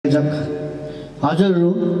आयोजक हजुरहरू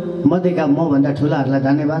मध्येका मभन्दा ठुलाहरूलाई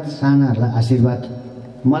धन्यवाद, सानाहरूलाई आशीर्वाद।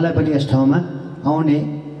 मलाई पनि यस ठाउँमा आउने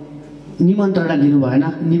निमन्त्रणा दिनु भएन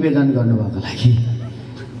निवेदन गर्नुभएको लागि,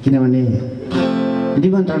 किनभने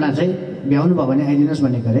निमन्त्रणा चाहिँ भ्याउनु भयो भने आइदिनुहोस्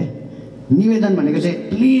भनेको अरे, निवेदन भनेको चाहिँ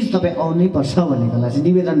प्लिज तपाईँ आउनै पर्छ भनेकोलाई चाहिँ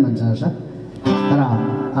निवेदन भन्छ रहेछ। तर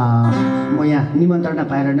म यहाँ निमन्त्रणा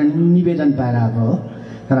पाएर निवेदन पाएर आएको हो।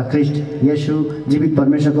 र ख्रिस्ट येशू जीवित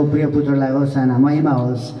परमेश्वरको प्रिय पुत्रलाई होस्, साना महिमा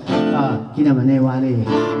होस्, किनभने उहाँले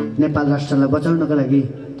नेपाल राष्ट्रलाई बचाउनको लागि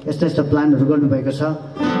यस्तो यस्तो प्लानहरू गर्नुभएको छ।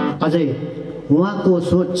 अझै उहाँको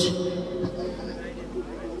सोच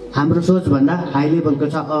हाम्रो सोचभन्दा हाई लेभलको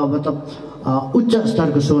छ, मतलब उच्च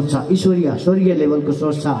स्तरको सोच छ, स्वर्गीय लेभलको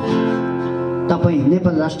सोच छ। तपाईँ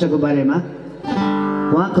नेपाल राष्ट्रको बारेमा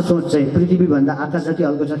उहाँको सोच चाहिँ पृथ्वीभन्दा आकाश जति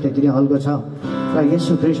हल्को छ त्यति नै हल्को छ। र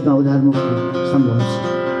येशू ख्रिस्टमा उद्धारमुक्ति सम्भव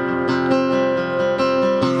छ।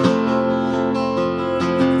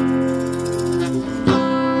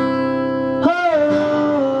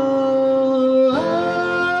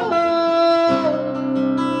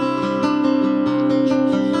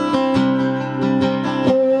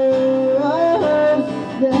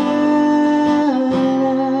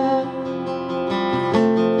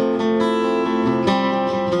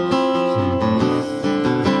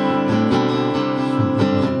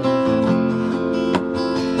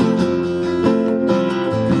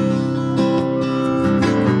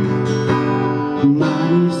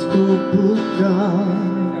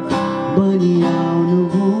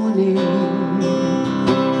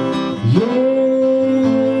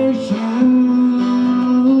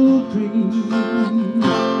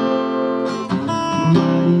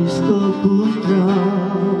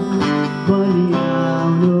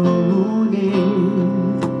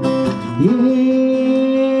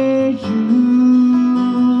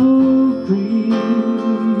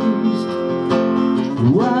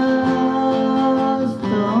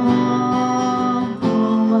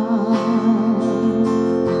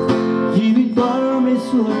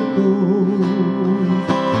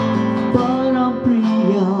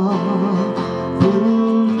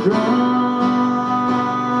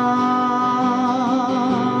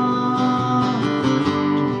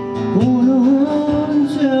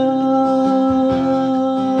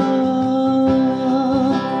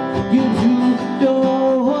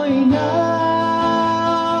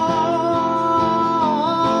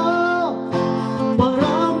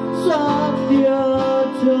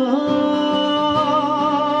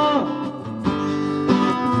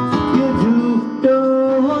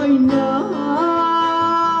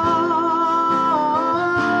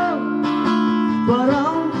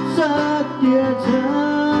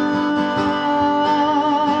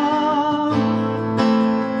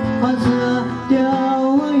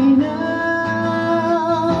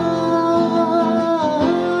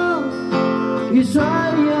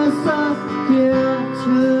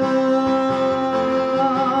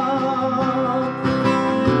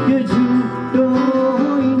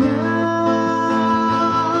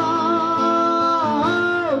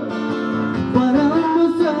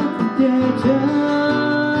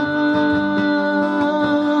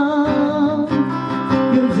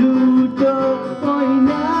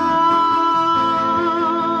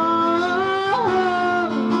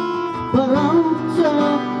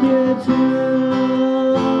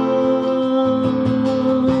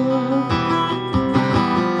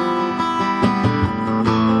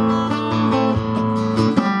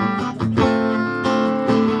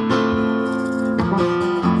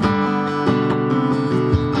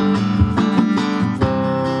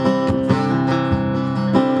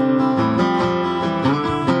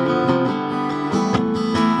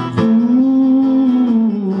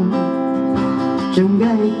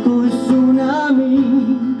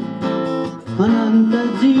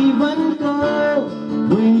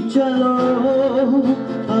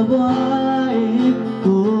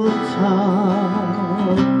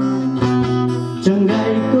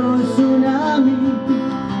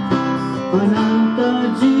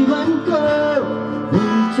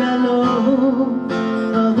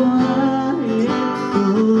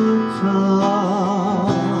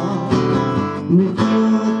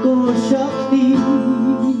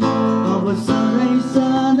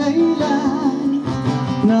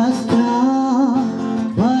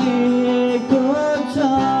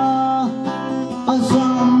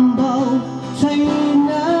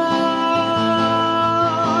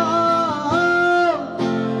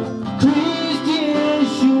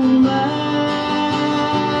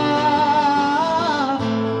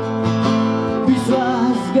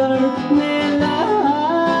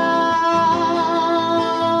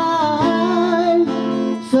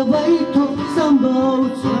 सबै थोक सम्भव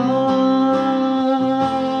छ।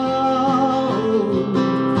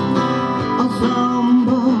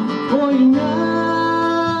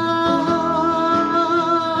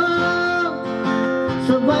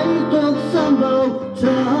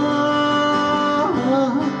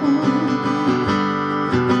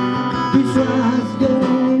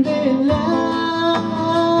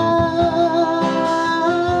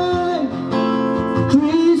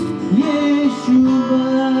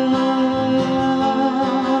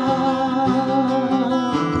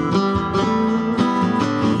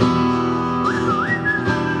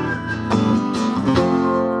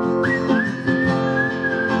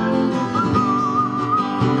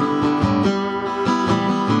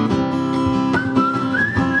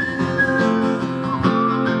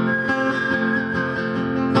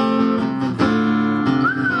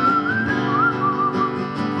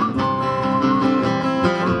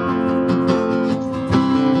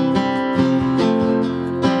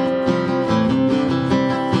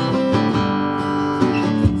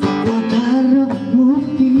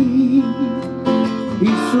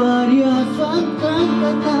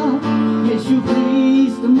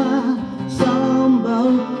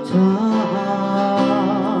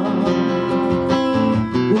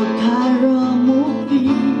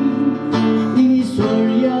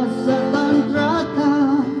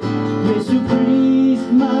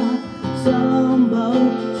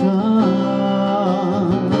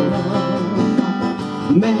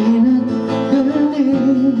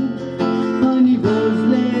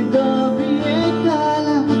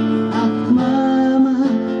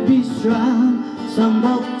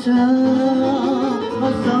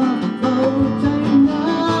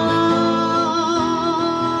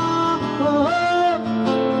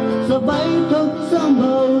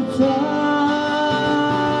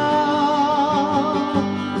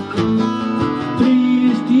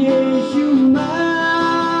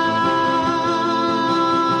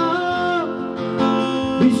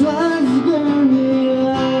 विश्वास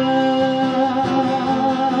गर्नेलाई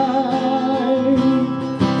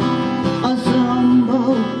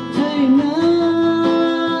असम्भव छैन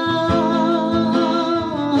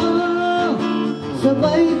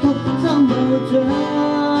सबै थोक सम्भव छ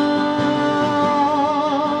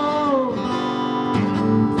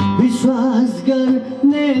विश्वास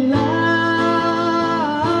गर्नेलाई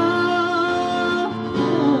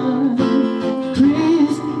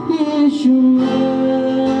ख्रीष्ट येशूमा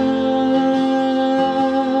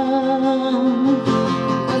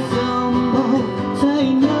असम्भव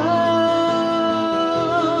छैन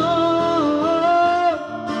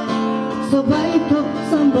सबै थोक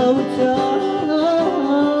सम्भव छ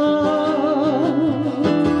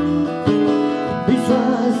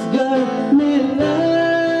विश्वास गर्नेलाई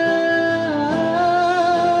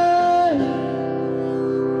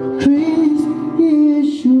ख्रीष्ट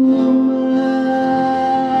येशूमा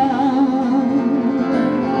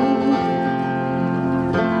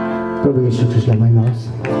प्रभु येशू ख्रीष्टलाई महिमा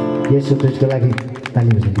होस् येशू ख्रीष्टको लागि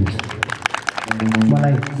ताली बजाइदिनुहोस्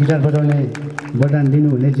मलाई गिटार बजाउने वरदान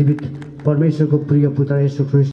दिनुहुने जीवित परमेश्वरको प्रिय पुत्र येशू ख्रीष्ट